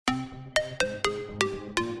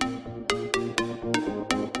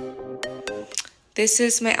This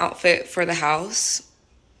is my outfit for the house.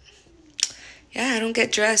 Yeah, I don't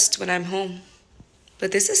get dressed when I'm home.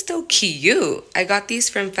 But this is still cute. I got these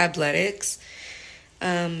from Fabletics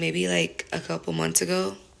maybe like a couple months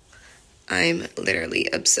ago. I'm literally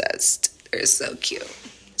obsessed. They're so cute.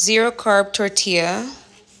 0-carb tortilla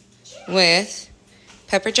with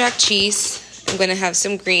pepper jack cheese. I'm going to have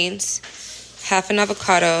some greens, half an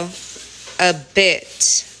avocado, a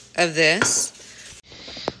bit of this,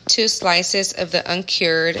 2 slices of the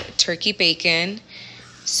uncured turkey bacon,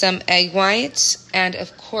 some egg whites, and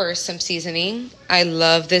of course some seasoning. I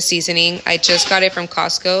love this seasoning. I just got it from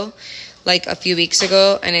Costco like a few weeks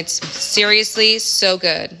ago, and it's seriously so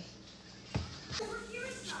good.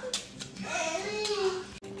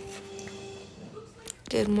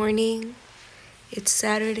 Good morning. It's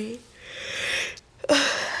Saturday.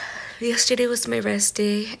 Yesterday was my rest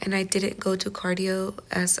day, and I didn't go to cardio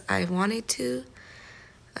as I wanted to.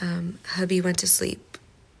 Hubby went to sleep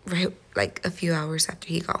right like a few hours after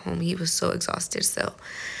he got home. He was so exhausted, so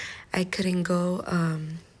I couldn't go.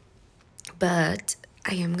 But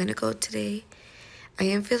I am gonna go today. I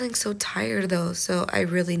am feeling so tired though, so I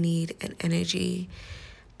really need an energy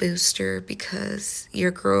booster because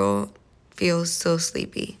your girl feels so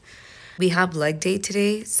sleepy. We have leg day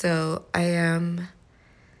today, so I am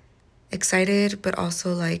excited, but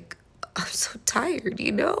also like I'm so tired,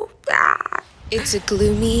 you know? It's a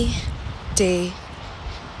gloomy day,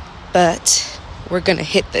 but we're gonna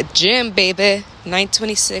hit the gym, baby.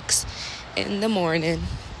 9:26 in the morning.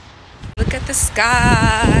 Look at the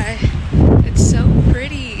sky. It's so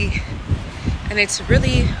pretty. And it's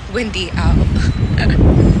really windy out.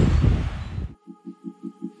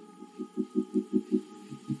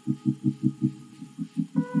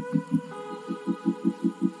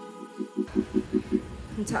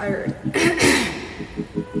 I'm tired.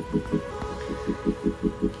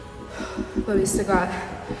 But we still got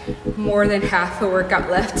more than half a workout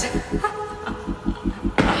left.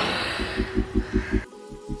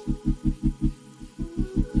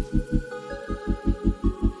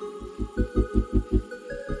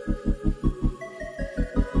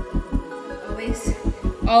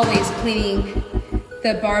 Always cleaning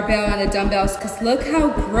the barbell and the dumbbells, because look how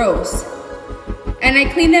gross. And I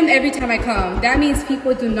clean them every time I come. That means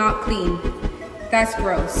people do not clean. That's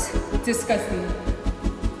gross. Disgusting.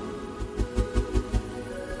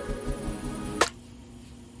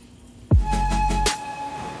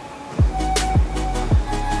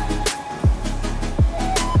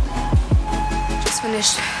 Just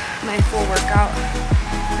finished my full workout.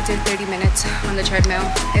 I did 30 minutes on the treadmill.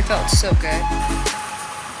 It felt so good.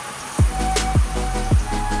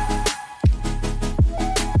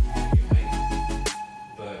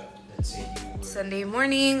 Sunday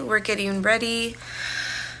morning, we're getting ready,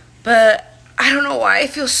 but I don't know why I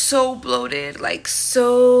feel so bloated, like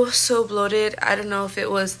so bloated. I don't know if it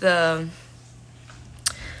was the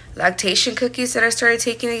lactation cookies that I started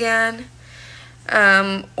taking again,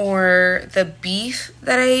 or the beef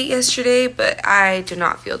that I ate yesterday, but I do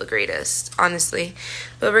not feel the greatest, honestly.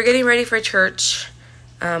 But we're getting ready for church.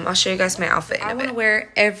 I'll show you guys my outfit in a bit. I want to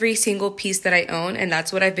wear every single piece that I own, and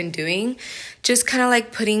that's what I've been doing. Just kind of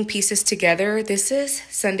like putting pieces together. This is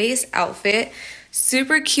Sunday's outfit.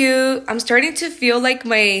 Super cute. I'm starting to feel like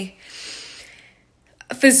my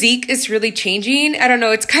physique is really changing. I don't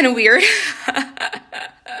know. It's kind of weird.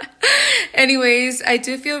 Anyways, I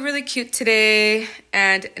do feel really cute today.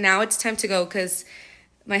 And now it's time to go because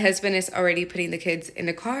my husband is already putting the kids in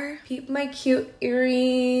the car. Keep my cute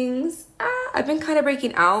earrings. I've been kind of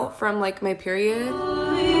breaking out from like my period.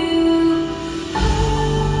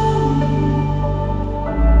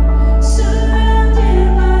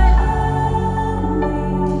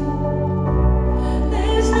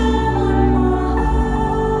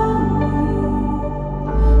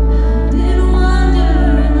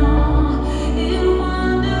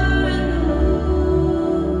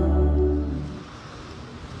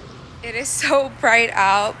 It is so bright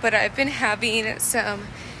out, but I've been having some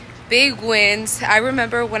big wins. I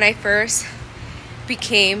remember when I first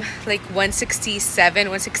became like 167,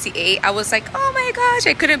 168, I was like, oh my gosh,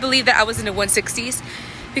 I couldn't believe that I was in the 160s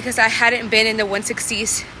because I hadn't been in the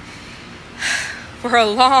 160s for a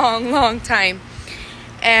long time.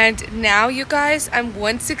 And now, you guys, I'm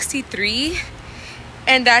 163,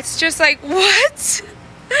 and that's just like, what?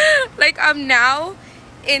 Like, I'm now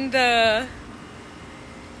in the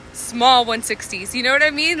small 160s, you know what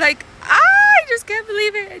I mean? Like, I just can't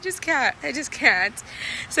believe it. I just can't.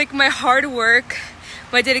 It's like my hard work,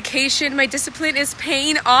 my dedication, my discipline is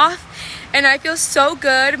paying off, and I feel so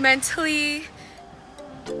good mentally.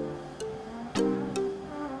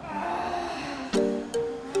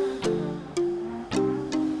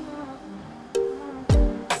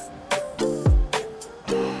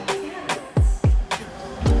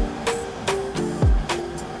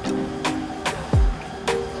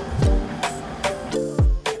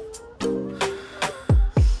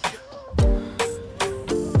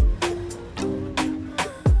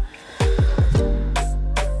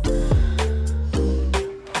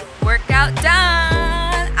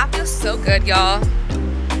 good, y'all.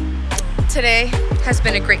 Today has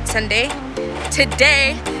been a great Sunday.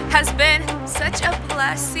 Today has been such a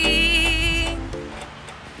blessing.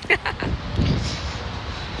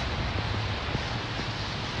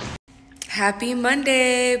 Happy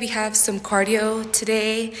Monday. We have some cardio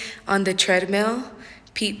today on the treadmill.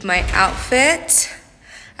 Peep my outfit.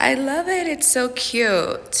 I love it. It's so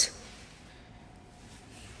cute.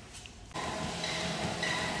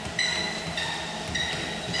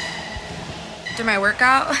 After my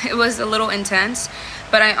workout, it was a little intense,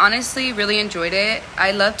 but I honestly really enjoyed it.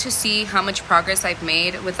 I love to see how much progress I've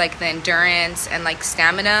made with like the endurance and like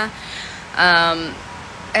stamina.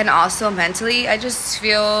 And also mentally, I just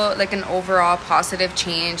feel like an overall positive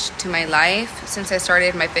change to my life since I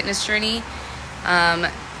started my fitness journey.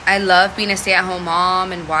 I love being a stay-at-home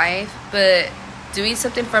mom and wife, but doing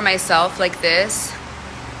something for myself like this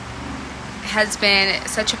has been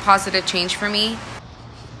such a positive change for me.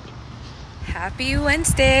 Happy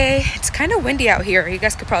Wednesday. It's kind of windy out here. You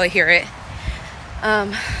guys could probably hear it.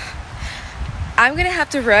 I'm gonna have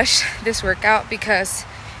to rush this workout because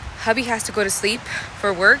hubby has to go to sleep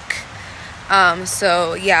for work.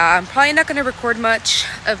 So yeah, I'm probably not gonna record much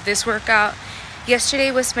of this workout.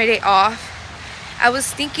 Yesterday was my day off. I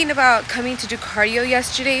was thinking about coming to do cardio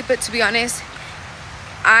yesterday, but to be honest,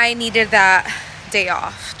 I needed that day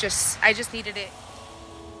off. I just needed it.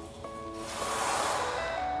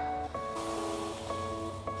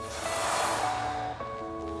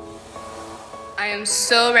 I am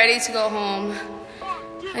so ready to go home.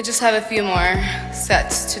 I just have a few more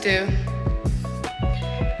sets to do.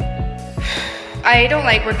 I don't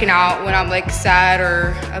like working out when I'm like sad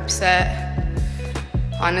or upset.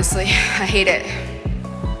 Honestly, I hate it.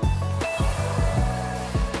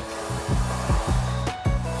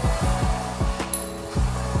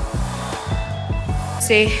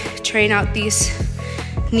 Trying out these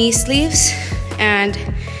knee sleeves, and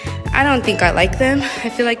I don't think I like them. I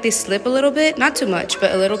feel like they slip a little bit, not too much,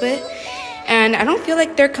 but a little bit. And I don't feel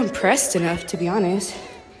like they're compressed enough, to be honest.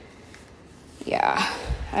 Yeah,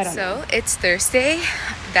 I don't know. So it's Thursday.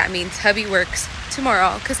 That means hubby works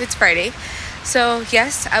tomorrow because it's Friday. So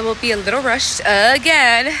yes, I will be a little rushed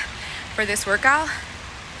again for this workout.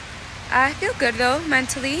 I feel good though,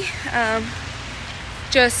 mentally.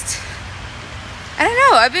 I don't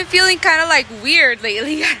know. I've been feeling kind of like weird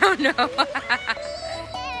lately. I don't know.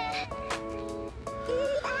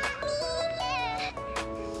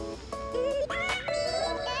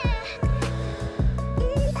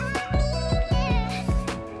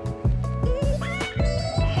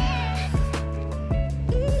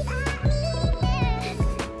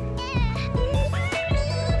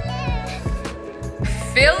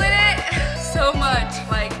 Feeling it so much,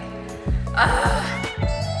 like,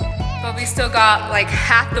 but we still got like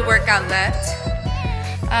half the workout left.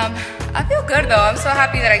 I feel good though. I'm so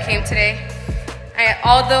happy that I came today.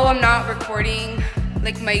 Although I'm not recording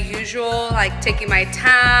like my usual, like taking my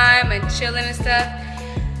time and chilling and stuff,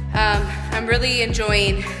 I'm really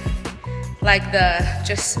enjoying like the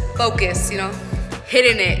just focus, you know,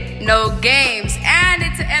 hitting it, no games, and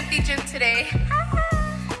it's an empty gym today.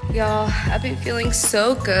 Y'all, I've been feeling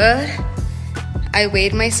so good. I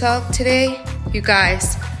weighed myself today. You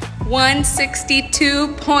guys,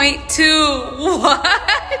 162.2. What?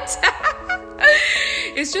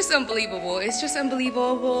 It's just unbelievable. It's just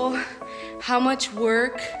unbelievable how much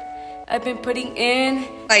work I've been putting in.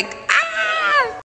 Like,